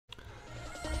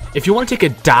If you want to take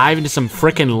a dive into some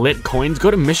frickin' lit coins, go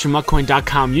to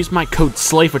MrMuckCoin.com, use my code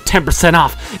SLAY for 10%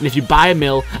 off, and if you buy a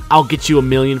mil, I'll get you a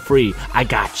million free. I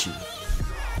got you.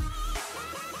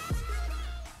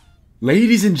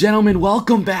 Ladies and gentlemen,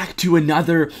 welcome back to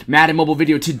another Madden Mobile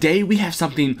video. Today we have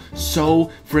something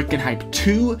so freaking hype.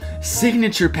 2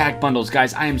 signature pack bundles.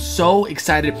 Guys, I am so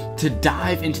excited to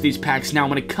dive into these packs. Now,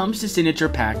 when it comes to signature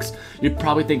packs, you're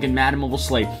probably thinking, Madden Mobile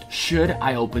Slay, should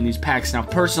I open these packs? Now,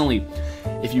 personally,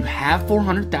 if you have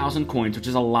 400,000 coins, which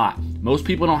is a lot, most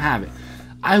people don't have it,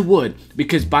 I would,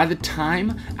 because by the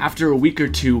time, after a week or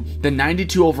two, the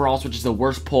 92 overalls, which is the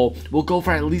worst pull, will go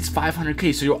for at least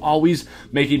 500k, so you're always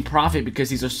making profit because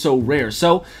these are so rare.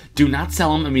 So, do not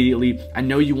sell them immediately. I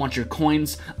know you want your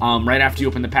coins right after you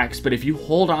open the packs, but if you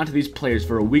hold on to these players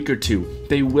for a week or two,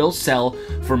 they will sell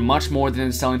for much more than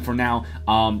it's selling for now,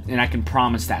 and I can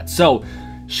promise that. So,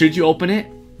 should you open it?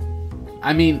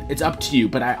 I mean, it's up to you,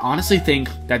 but I honestly think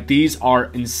that these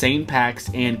are insane packs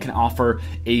and can offer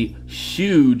a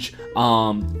huge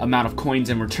amount of coins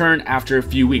in return after a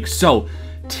few weeks. So,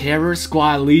 Terror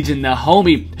Squad Legion, the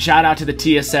homie. Shout out to the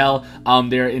TSL.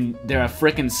 They're a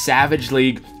freaking savage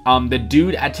league. The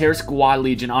dude at Terror Squad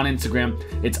Legion on Instagram,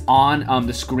 it's on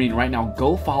the screen right now.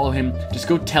 Go follow him. Just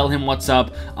go tell him what's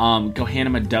up. Go hand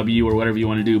him a W or whatever you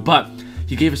want to do. But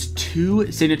he gave us 2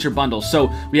 signature bundles.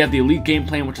 So we have the Elite Game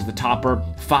Plan, which is the topper,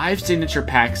 5 signature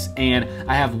packs, and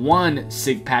I have 1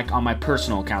 sig pack on my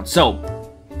personal account. So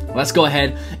let's go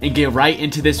ahead and get right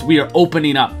into this. We are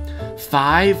opening up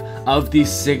 5 of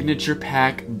these signature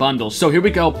pack bundles. So here we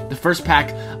go. The first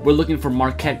pack, we're looking for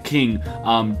Marquette King,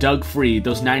 Doug Free,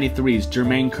 those 93s,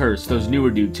 Jermaine Kearse, those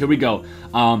newer dudes. Here we go.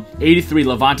 83,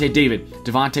 Levante David,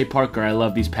 Devontae Parker. I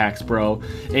love these packs, bro.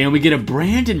 And we get a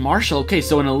Brandon Marshall. Okay,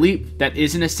 so an elite that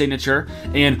isn't a signature.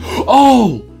 And,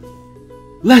 oh!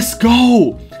 Let's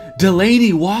go!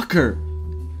 Delaney Walker.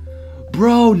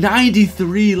 Bro,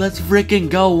 93. Let's freaking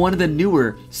go. One of the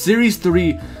newer. Series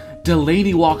 3.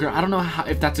 Delaney Walker, I don't know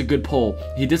if that's a good pull.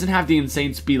 He doesn't have the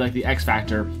insane speed like the X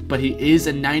Factor, but he is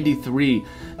a 93.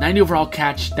 90 overall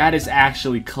catch, that is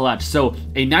actually clutch. So,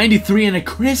 a 93 and a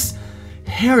Chris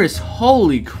Harris,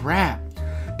 holy crap.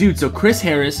 Dude, so Chris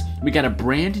Harris, we got a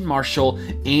Brandon Marshall,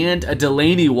 and a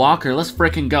Delaney Walker. Let's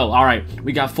freaking go. Alright,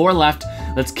 we got 4 left.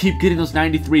 Let's keep getting those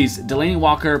 93s. Delaney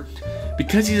Walker,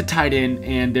 because he's a tight end,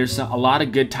 and there's a lot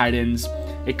of good tight ends,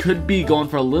 it could be going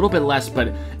for a little bit less,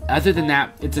 but other than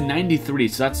that, it's a 93,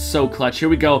 so that's so clutch. Here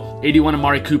we go. 81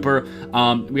 Amari Cooper.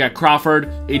 We got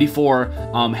Crawford. 84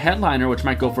 Headliner, which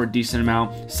might go for a decent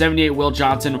amount. 78 Will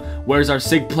Johnson. Where's our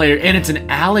SIG player? And it's an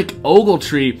Alec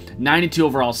Ogletree. 92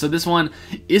 overall. So this one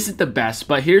isn't the best,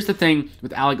 but here's the thing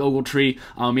with Alec Ogletree.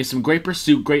 He has some great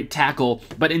pursuit, great tackle,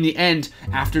 but in the end,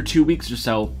 after 2 weeks or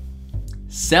so,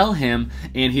 sell him,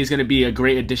 and he's going to be a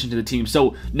great addition to the team.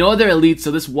 So, no other elites,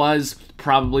 so this was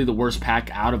probably the worst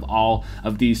pack out of all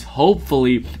of these,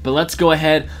 hopefully. But let's go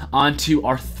ahead on to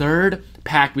our third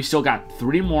pack. We still got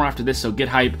 3 more after this, so get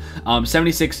hype.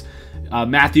 76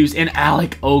 Matthews and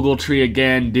Alec Ogletree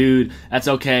again, dude. That's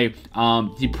okay.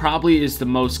 He probably is the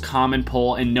most common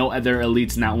pull, and no other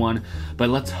elites in that one. But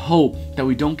let's hope that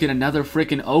we don't get another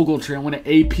freaking Ogletree. I want an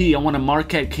AP. I want a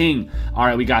Marquette King. All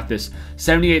right, we got this.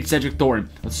 78 Cedric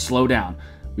Thornton. Let's slow down.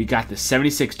 We got this.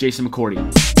 76 Jason McCourty.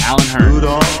 Alan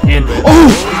Hearn. And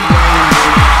oh!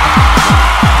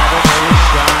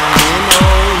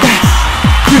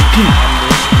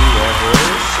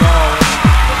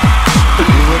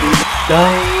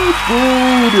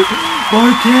 Oh, dude.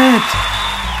 Marquette.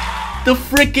 The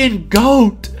freaking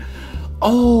GOAT.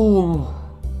 Oh.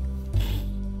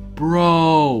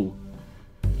 Bro.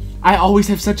 I always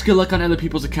have such good luck on other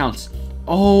people's accounts.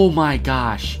 Oh my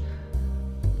gosh.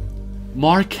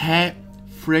 Marquette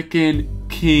freaking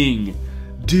King.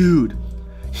 Dude.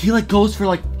 He like goes for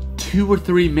like 2 or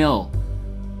 3 mil.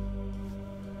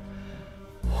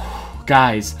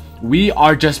 Guys, we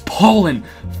are just pulling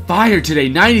fire today.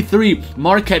 93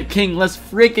 Marquette King. Let's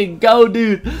freaking go,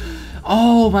 dude.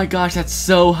 Oh my gosh, that's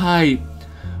so hype.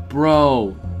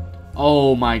 Bro.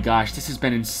 Oh my gosh, this has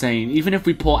been insane. Even if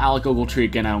we pull Alec Ogletree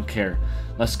again, I don't care.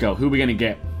 Let's go. Who are we going to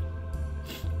get?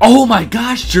 Oh my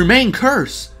gosh, Jermaine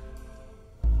Kearse.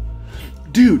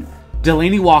 Dude,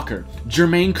 Delaney Walker,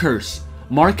 Jermaine Kearse,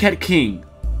 Marquette King.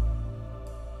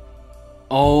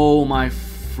 Oh my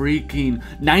freaking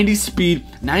 90 speed,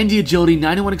 90 agility,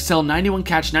 91 excel, 91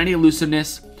 catch, 90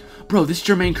 elusiveness. Bro, this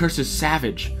Jermaine Kearse is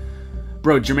savage.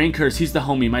 Bro, Jermaine Kearse, he's the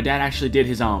homie. My dad actually did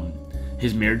his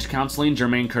marriage counseling.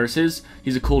 Jermaine Kearse's.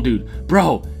 He's a cool dude.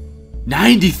 Bro,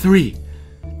 93.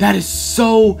 That is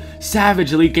so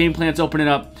savage. Elite Game Plan's open it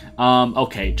up.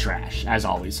 Okay, trash, as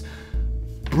always.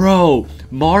 Bro,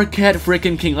 Marquette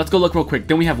freaking King. Let's go look real quick.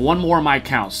 Then we have one more on my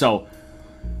account. So,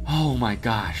 oh my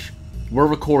gosh. We're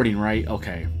recording, right?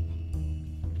 Okay.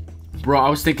 Bro, I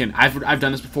was thinking, I've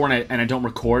done this before and I don't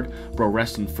record. Bro,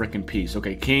 rest in freaking peace.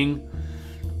 Okay, King.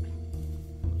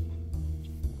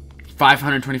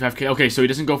 525k. Okay, so he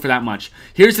doesn't go for that much.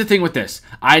 Here's the thing with this.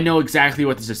 I know exactly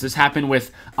what this is. This happened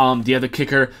with the other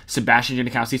kicker, Sebastian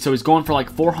Janikowski. So he's going for like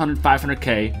 400,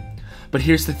 500k. But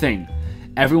here's the thing.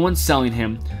 Everyone's selling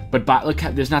him, but look,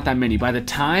 there's not that many. By the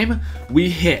time we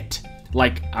hit,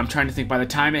 like, I'm trying to think, by the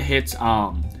time it hits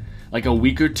like a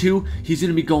week or two, he's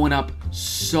going to be going up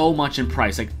so much in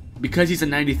price. Like, because he's a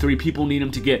 93, people need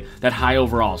him to get that high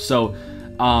overall. So,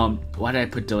 why did I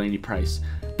put Delaney Price?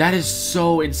 That is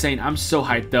so insane. I'm so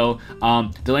hyped, though.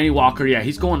 Delaney Walker, yeah,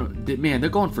 he's going... Man, they're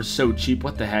going for so cheap.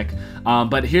 What the heck?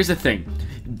 But here's the thing.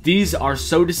 These are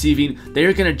so deceiving.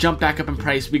 They're gonna jump back up in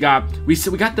price. We got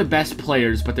the best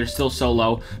players, but they're still so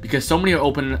low because so many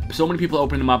people are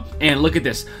opening them up. And look at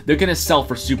this, they're gonna sell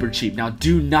for super cheap. Now,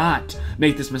 do not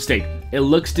make this mistake. It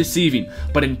looks deceiving,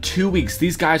 but in 2 weeks,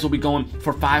 these guys will be going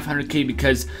for 500k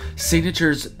because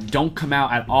signatures don't come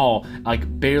out at all,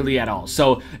 like barely at all.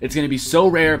 So it's gonna be so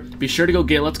rare. Be sure to go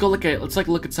get it. Let's look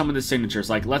at some of the signatures.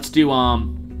 Like, let's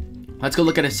go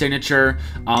look at a signature.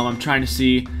 I'm trying to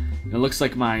see. It looks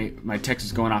like my text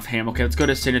is going off ham. Okay, let's go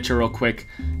to signature real quick.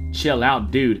 Chill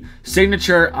out, dude.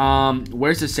 Signature,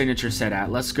 where's the signature set at?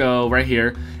 Let's go right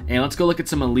here, and let's go look at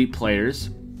some elite players.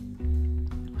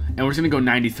 And we're just going to go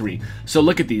 93. So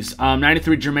look at these.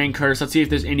 93 Jermaine Curse. Let's see if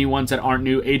there's any ones that aren't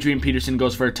new. Adrian Peterson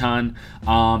goes for a ton.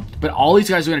 But all these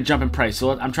guys are going to jump in price.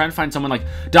 So I'm trying to find someone like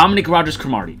Dominic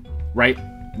Rodgers-Cromartie, right?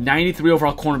 93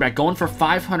 overall cornerback, going for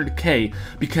 500k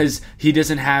because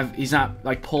he's not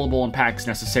like pullable in packs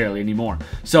necessarily anymore.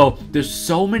 So there's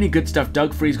so many good stuff.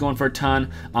 Doug Freeze going for a ton.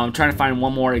 I'm trying to find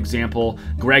one more example.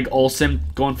 Greg Olsen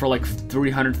going for like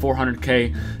 300,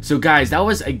 400k. So guys, that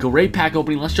was a great pack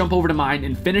opening. Let's jump over to mine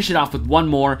and finish it off with one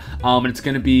more, and it's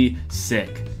gonna be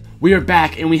sick. We are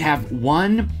back and we have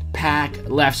one pack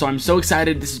left, so I'm so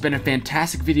excited. This has been a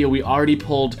fantastic video. We already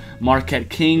pulled Marquette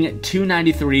King,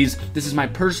 293s. This is my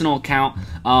personal account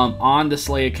on the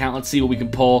Slay account. Let's see what we can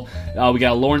pull. We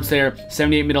got Lawrence there,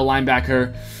 78 middle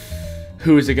linebacker.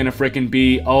 Who is it gonna freaking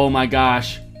be? Oh my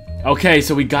gosh. Okay,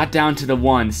 so we got down to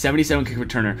the 77 kick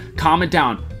returner. Comment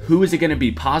down. Who is it gonna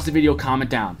be? Pause the video,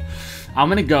 comment down. I'm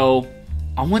gonna go.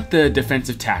 I want the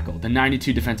defensive tackle, the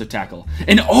 92 defensive tackle.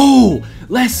 And oh,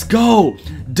 let's go.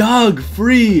 Doug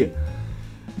Free.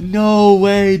 No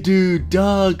way, dude.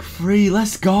 Doug Free.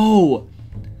 Let's go.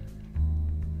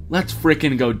 Let's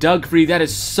freaking go. Doug Free. That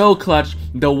is so clutch.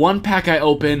 The one pack I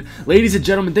opened. Ladies and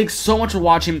gentlemen, thanks so much for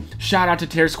watching. Shout out to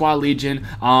Terror Squad Legion.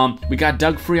 We got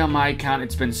Doug Free on my account.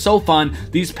 It's been so fun.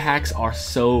 These packs are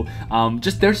so,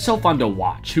 they're so fun to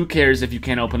watch. Who cares if you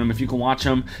can't open them? If you can watch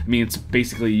them, I mean, it's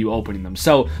basically you opening them.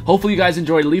 So hopefully you guys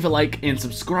enjoyed. Leave a like and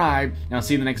subscribe. And I'll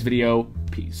see you in the next video.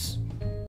 Peace.